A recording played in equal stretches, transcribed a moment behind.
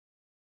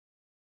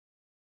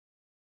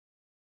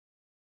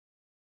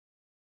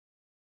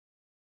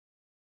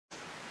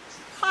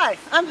Hi,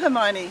 I'm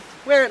Hermione.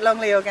 We're at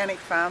Longley Organic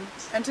Farm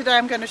and today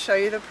I'm going to show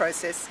you the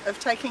process of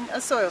taking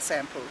a soil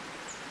sample.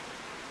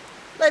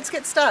 Let's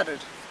get started.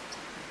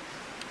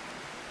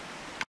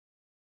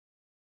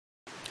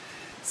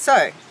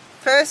 So,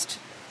 first,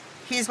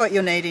 here's what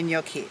you'll need in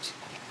your kit.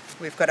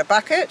 We've got a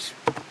bucket,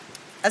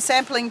 a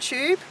sampling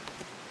tube,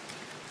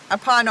 a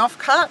pine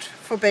offcut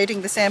for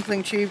beating the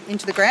sampling tube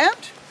into the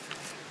ground,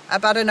 a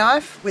butter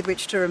knife with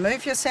which to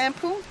remove your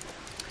sample.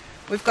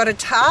 We've got a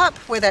tarp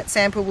where that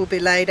sample will be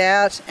laid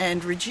out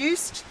and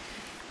reduced,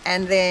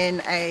 and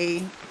then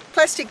a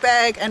plastic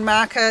bag and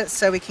marker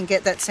so we can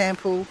get that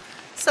sample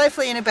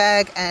safely in a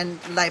bag and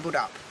labelled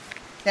up.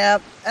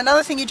 Now,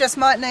 another thing you just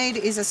might need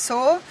is a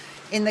saw.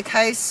 In the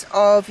case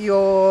of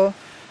your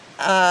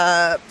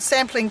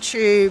sampling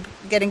tube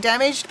getting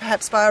damaged,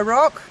 perhaps by a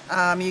rock,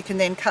 you can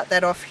then cut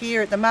that off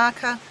here at the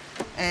marker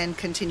and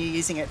continue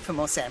using it for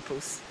more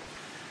samples.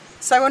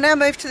 So we'll now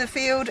move to the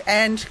field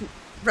and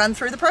run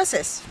through the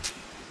process.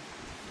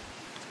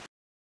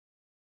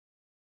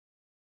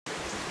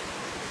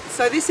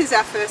 So this is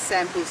our first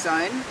sample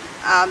zone.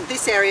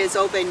 This area has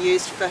all been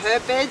used for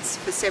herb beds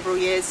for several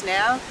years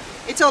now.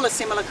 It's all a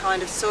similar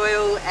kind of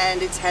soil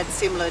and it's had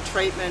similar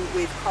treatment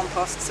with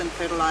composts and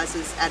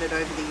fertilisers added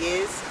over the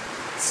years.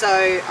 So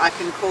I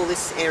can call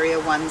this area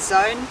one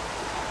zone,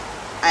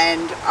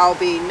 and I'll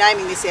be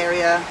naming this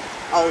area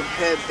old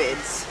herb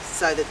beds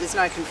so that there's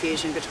no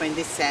confusion between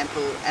this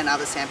sample and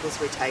other samples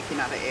we take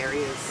in other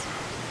areas.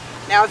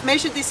 Now I've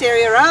measured this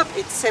area up.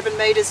 It's 7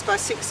 metres by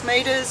 6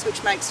 metres,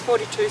 which makes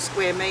 42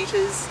 square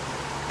metres,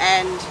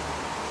 and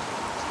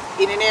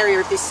in an area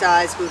of this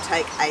size we'll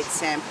take 8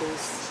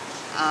 samples.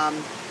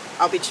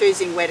 I'll be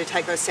choosing where to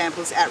take those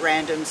samples at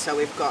random, so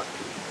we've got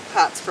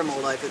parts from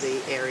all over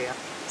the area.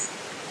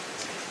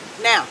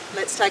 Now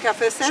let's take our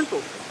first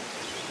sample.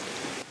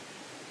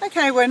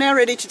 Okay, we're now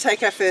ready to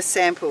take our first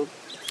sample.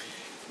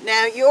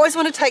 Now you always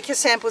want to take your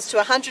samples to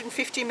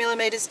 150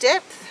 millimetres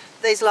depth.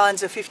 These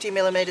lines are 50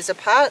 millimetres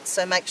apart,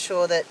 so make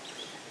sure that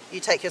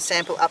you take your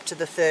sample up to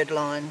the 3rd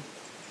line.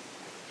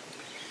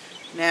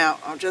 Now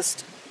I'll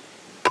just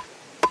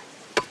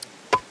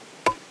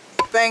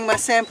bang my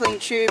sampling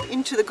tube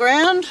into the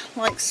ground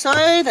like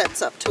so.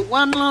 That's up to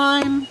 1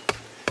 line,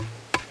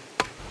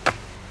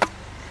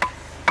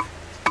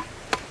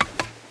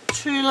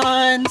 2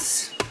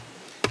 lines,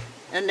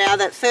 and now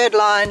that 3rd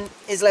line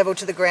is level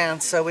to the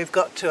ground, so we've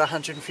got to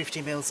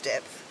 150 mils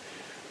depth.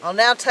 I'll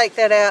now take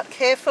that out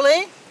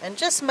carefully and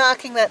just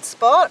marking that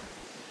spot,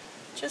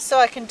 just so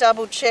I can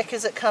double check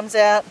as it comes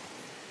out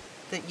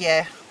that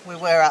yeah, we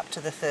were up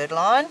to the 3rd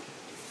line.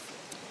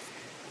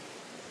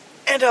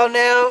 And I'll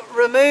now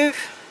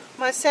remove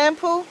my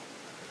sample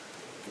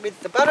with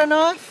the butter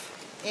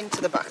knife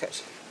into the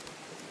bucket.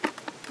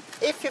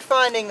 If you're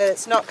finding that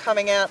it's not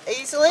coming out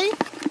easily,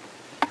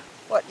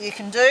 what you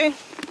can do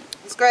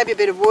is grab your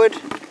bit of wood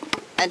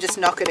and just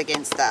knock it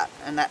against that,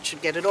 and that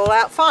should get it all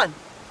out fine.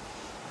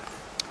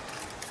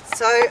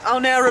 So I'll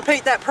now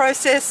repeat that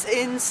process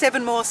in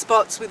 7 more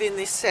spots within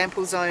this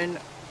sample zone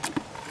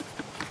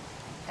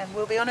and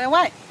we'll be on our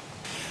way.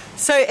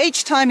 So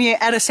each time you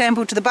add a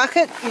sample to the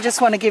bucket, you just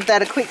want to give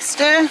that a quick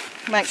stir,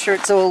 make sure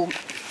it's all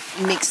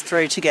mixed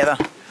through together.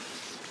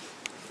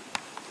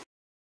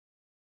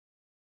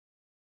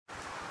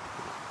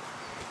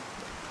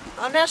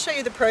 I'll now show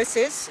you the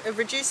process of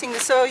reducing the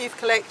soil you've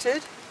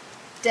collected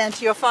down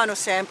to your final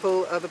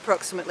sample of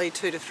approximately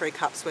 2 to 3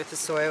 cups worth of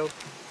soil.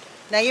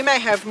 Now you may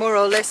have more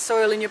or less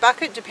soil in your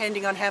bucket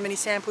depending on how many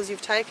samples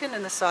you've taken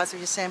and the size of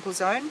your sample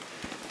zone,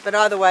 but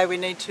either way we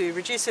need to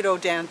reduce it all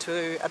down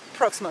to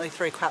approximately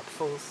 3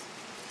 cupfuls.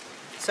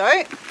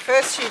 So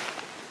first you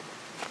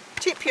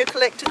tip your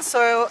collected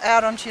soil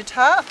out onto your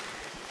tarp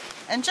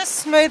and just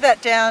smooth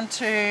that down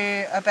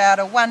to about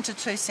a 1 to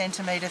 2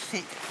 centimetre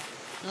thick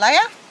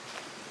layer.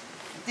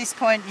 At this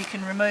point you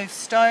can remove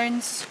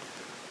stones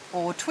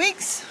or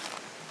twigs.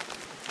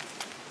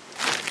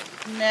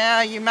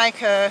 Now you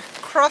make a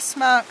cross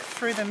mark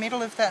through the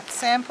middle of that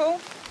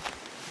sample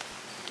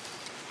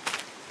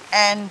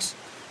and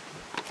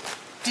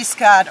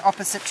discard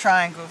opposite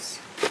triangles,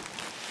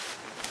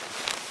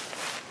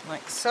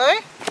 like so.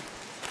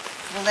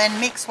 We'll then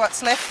mix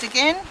what's left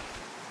again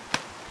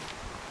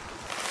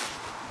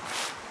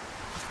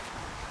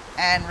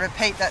and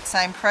repeat that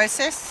same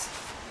process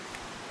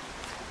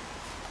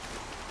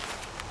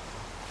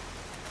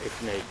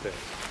if need be.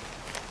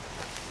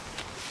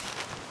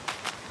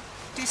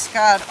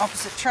 Discard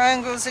opposite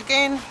triangles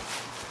again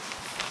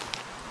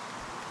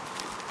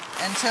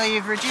until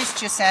you've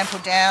reduced your sample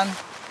down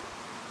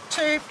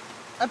to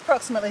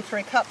approximately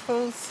 3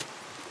 cupfuls.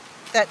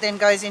 That then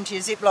goes into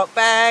your Ziploc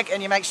bag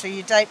and you make sure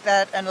you date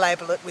that and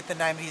label it with the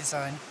name of your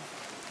zone.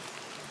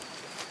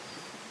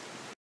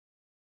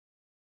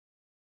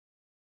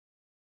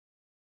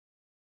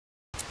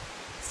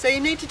 So you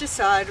need to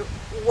decide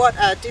what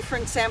are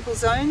different sample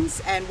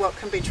zones and what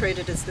can be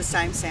treated as the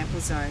same sample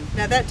zone.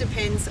 Now that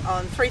depends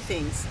on 3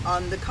 things: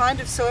 on the kind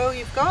of soil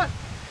you've got,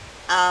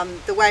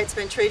 the way it's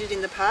been treated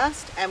in the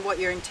past, and what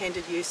your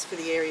intended use for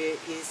the area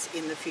is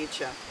in the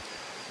future.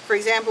 For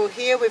example,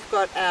 here we've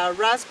got our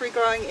raspberry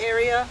growing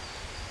area.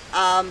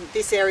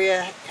 This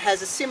area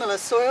has a similar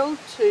soil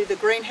to the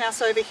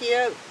greenhouse over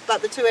here,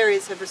 but the two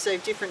areas have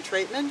received different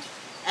treatment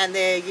and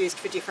they're used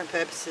for different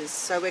purposes.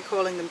 So we're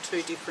calling them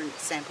two different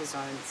sample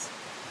zones.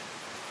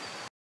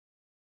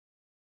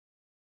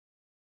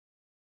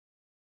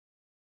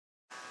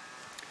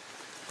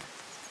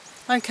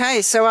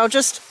 Okay, so I'll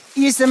just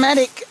use the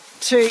mattock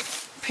to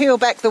peel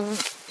back the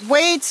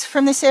weeds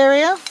from this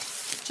area,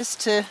 just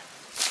to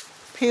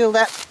peel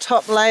that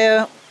top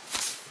layer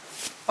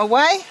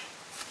away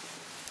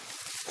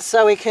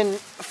so we can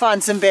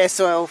find some bare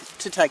soil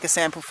to take a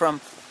sample from.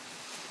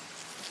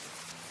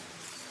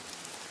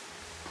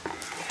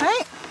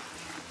 Okay,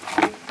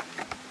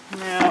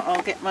 now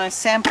I'll get my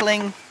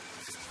sampling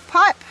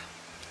pipe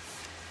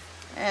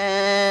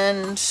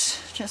and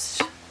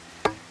just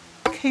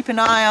keep an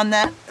eye on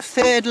that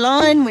third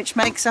line, which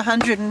makes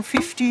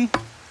 150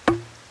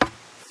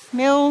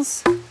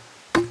 mils.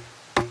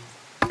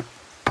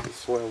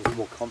 The soil's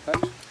more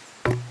compact.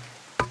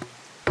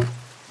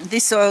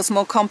 This soil's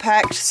more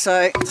compact,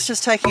 so it's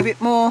just taking a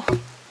bit more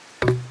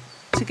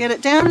to get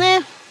it down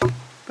there,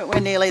 but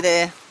we're nearly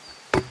there.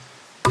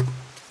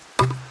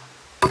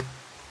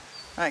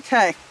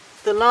 Okay,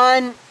 the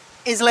line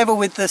is level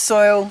with the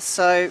soil,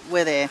 so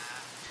we're there.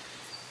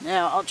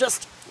 Now I'll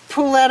just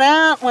pull that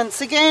out once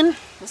again,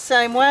 the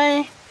same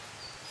way.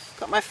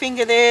 Got my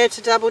finger there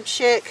to double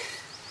check.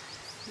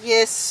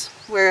 Yes,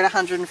 we're at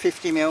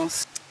 150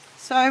 mils.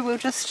 So we'll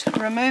just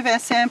remove our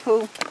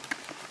sample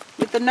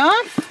with the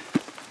knife,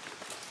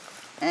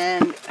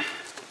 and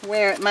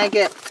where it may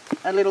get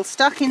a little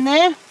stuck in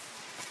there,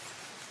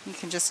 you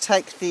can just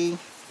take the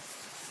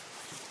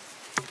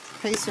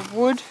piece of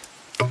wood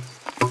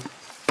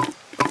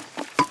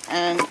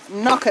and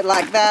knock it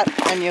like that,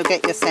 and you'll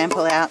get your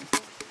sample out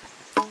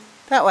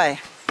that way.